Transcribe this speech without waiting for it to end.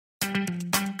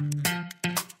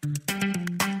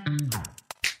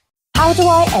How do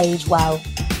I age well?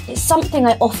 It's something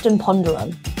I often ponder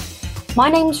on. My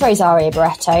name's Rosaria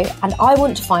Barreto, and I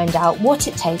want to find out what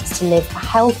it takes to live a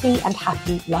healthy and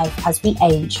happy life as we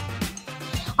age.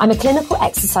 I'm a clinical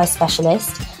exercise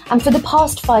specialist, and for the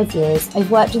past 5 years,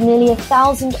 I've worked with nearly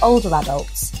 1,000 older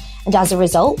adults, and as a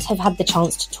result, have had the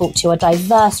chance to talk to a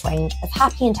diverse range of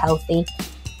happy and healthy,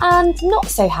 and not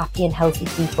so happy and healthy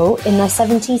people in their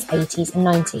 70s, 80s, and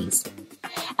 90s.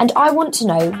 And I want to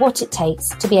know what it takes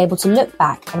to be able to look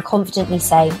back and confidently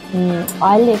say,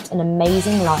 I lived an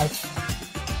amazing life.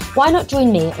 Why not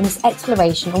join me in this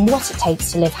exploration on what it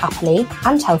takes to live happily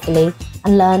and healthily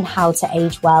and learn how to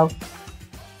age well?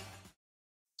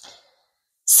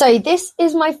 So this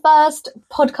is my first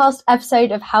podcast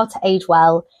episode of How to Age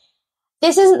Well.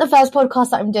 This isn't the first podcast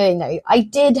that I'm doing though. I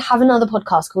did have another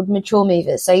podcast called Mature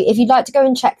Movers. So if you'd like to go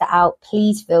and check that out,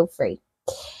 please feel free.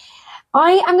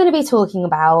 I am going to be talking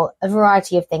about a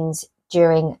variety of things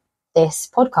during this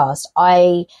podcast.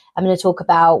 I am going to talk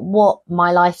about what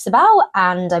my life's about,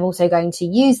 and I'm also going to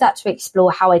use that to explore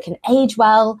how I can age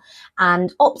well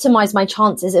and optimize my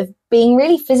chances of being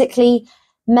really physically,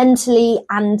 mentally,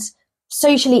 and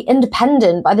socially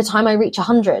independent by the time I reach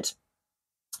 100.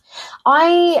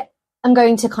 I am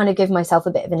going to kind of give myself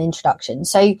a bit of an introduction.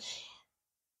 So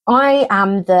I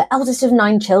am the eldest of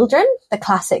 9 children, the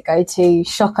classic go-to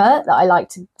shocker that I like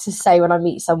to say when I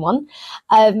meet someone.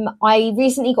 I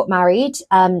recently got married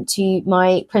to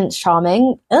my Prince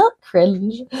Charming,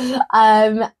 cringe,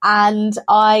 and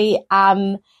I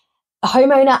am a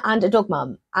homeowner and a dog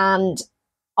mum, and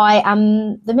I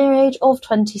am the mere age of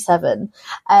 27.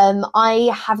 I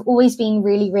have always been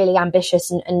really, really ambitious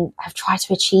and have tried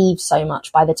to achieve so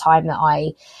much by the time that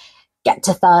I get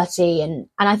to 30, and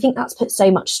I think that's put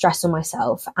so much stress on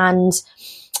myself, and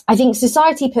I think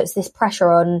society puts this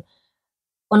pressure on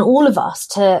all of us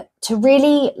to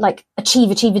really like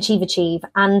achieve,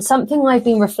 and something I've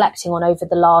been reflecting on over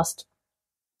the last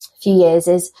few years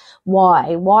is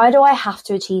why do I have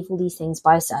to achieve all these things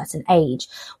by a certain age?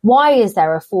 Why is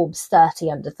there a Forbes 30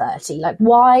 under 30? Like,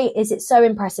 why is it so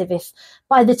impressive if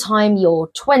by the time you're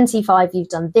 25 you've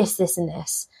done this and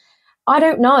this? I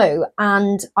don't know,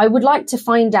 and I would like to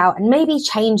find out and maybe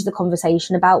change the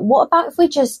conversation about what about if we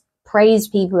just praise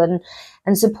people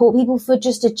and support people for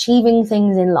just achieving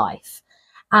things in life.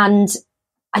 And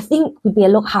I think we'd be a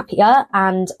lot happier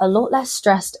and a lot less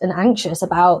stressed and anxious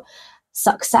about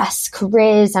success,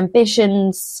 careers,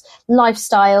 ambitions,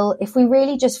 lifestyle, if we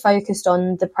really just focused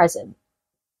on the present.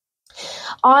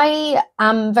 I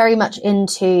am very much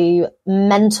into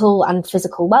mental and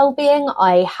physical well-being.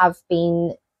 I have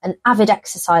been an avid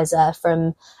exerciser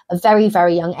from a very,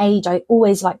 very young age. I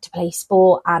always like to play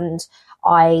sport and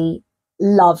I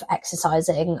love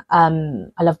exercising.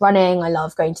 I love running. I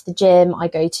love going to the gym. I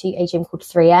go to a gym called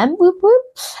 3M, whoop, whoop.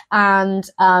 And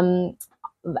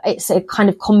it's a kind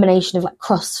of combination of like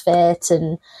CrossFit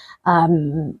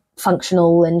and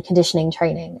functional and conditioning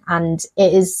training. And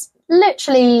it is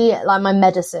literally like my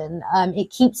medicine.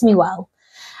 It keeps me well.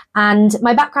 And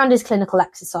my background is clinical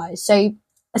exercise. So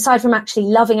aside from actually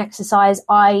loving exercise,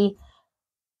 I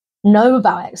know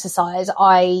about exercise.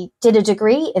 I did a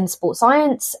degree in sports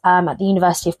science at the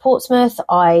University of Portsmouth.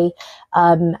 I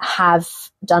have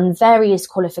done various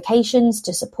qualifications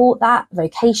to support that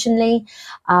vocationally.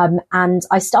 And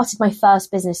I started my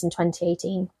first business in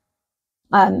 2018.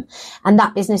 And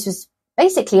that business was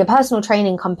basically a personal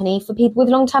training company for people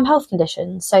with long-term health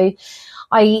conditions. So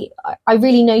I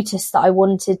really noticed that I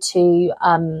wanted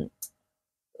to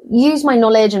use my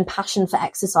knowledge and passion for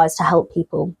exercise to help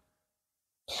people.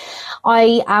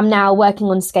 I am now working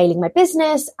on scaling my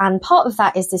business, and part of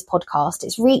that is this podcast.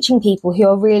 It's reaching people who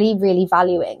are really, really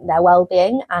valuing their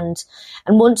well-being and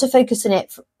want to focus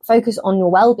on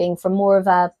your well-being from more of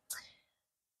a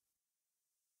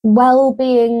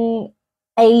well-being,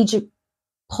 age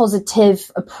positive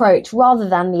approach rather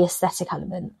than the aesthetic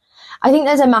element. I think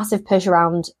there's a massive push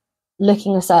around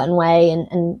looking a certain way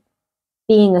and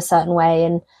being a certain way.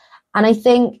 And I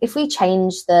think if we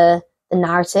change the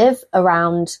narrative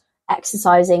around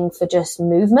exercising for just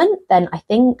movement, then I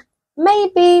think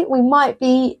maybe we might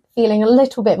be feeling a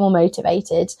little bit more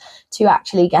motivated to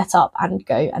actually get up and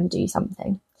go and do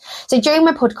something. So during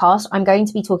my podcast, I'm going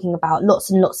to be talking about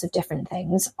lots and lots of different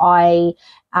things. I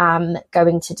am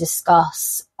going to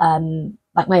discuss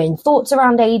like my own thoughts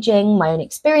around aging, my own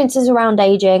experiences around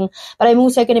aging, but I'm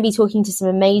also going to be talking to some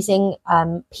amazing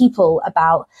people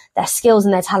about their skills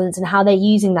and their talents and how they're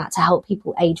using that to help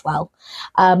people age well.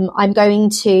 I'm going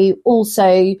to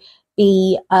also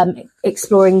be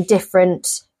exploring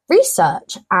different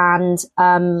research and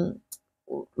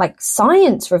like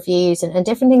science reviews and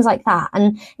different things like that.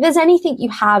 And if there's anything you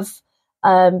have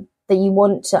that you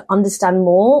want to understand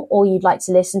more or you'd like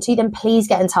to listen to, then please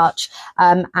get in touch,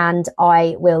 and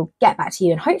I will get back to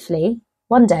you. And hopefully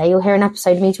one day you'll hear an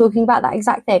episode of me talking about that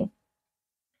exact thing.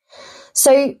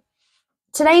 So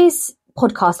today's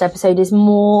podcast episode is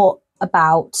more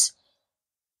about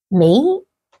me.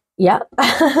 Yep.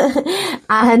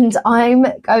 And I'm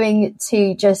going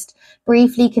to just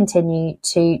briefly continue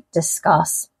to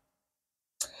discuss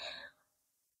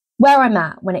where I'm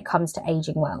at when it comes to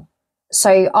aging well.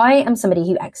 So I am somebody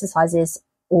who exercises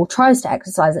or tries to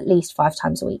exercise at least 5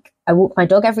 times a week. I walk my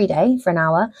dog every day for an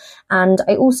hour, and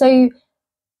I also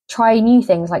try new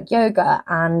things like yoga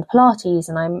and Pilates,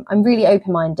 and I'm really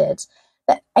open-minded.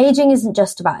 But aging isn't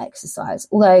just about exercise,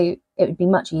 although it would be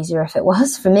much easier if it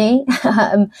was for me.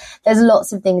 There's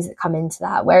lots of things that come into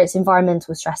that, where it's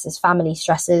environmental stresses, family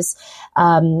stresses.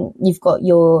 You've got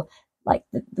your, like,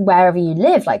 wherever you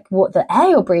live, like what the air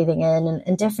you're breathing in,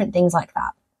 and different things like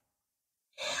that.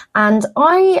 And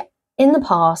I, in the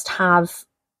past, have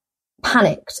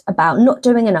panicked about not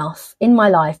doing enough in my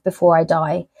life before I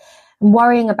die, and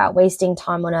worrying about wasting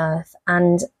time on earth.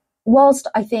 And whilst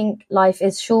I think life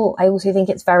is short, I also think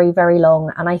it's very, very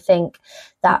long. And I think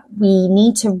that we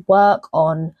need to work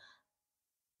on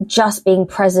just being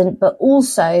present, but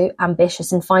also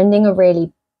ambitious and finding a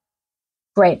really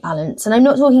great balance. And I'm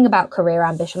not talking about career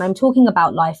ambition. I'm talking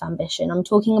about life ambition. I'm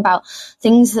talking about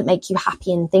things that make you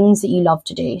happy and things that you love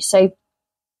to do. So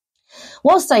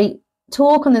whilst I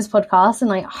talk on this podcast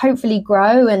and I hopefully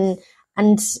grow and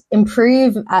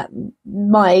improve at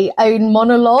my own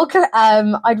monologue,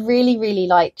 I'd really, really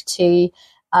like to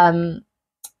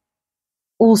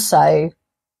also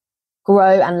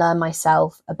grow and learn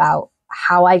myself about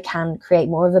how I can create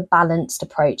more of a balanced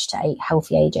approach to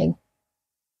healthy aging.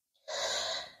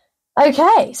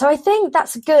 Okay, so I think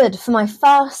that's good for my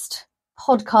first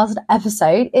podcast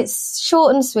episode. It's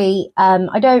short and sweet.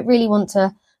 I don't really want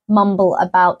to mumble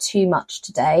about too much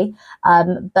today,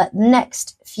 but the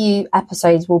next few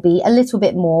episodes will be a little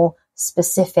bit more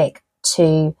specific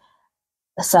to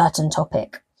a certain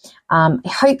topic. I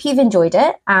hope you've enjoyed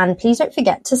it, and please don't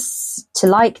forget to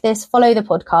like this, follow the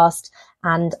podcast,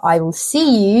 and I will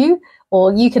see you,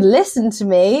 or you can listen to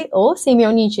me or see me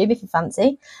on YouTube if you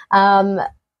fancy,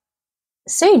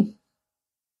 soon.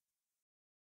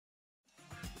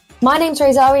 My name's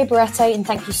Rosaria Barreto, and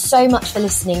thank you so much for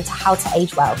listening to How to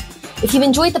Age Well. If you've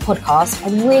enjoyed the podcast,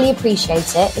 I'd really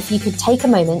appreciate it if you could take a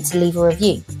moment to leave a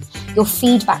review. Your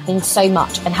feedback means so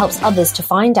much and helps others to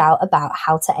find out about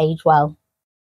how to age well.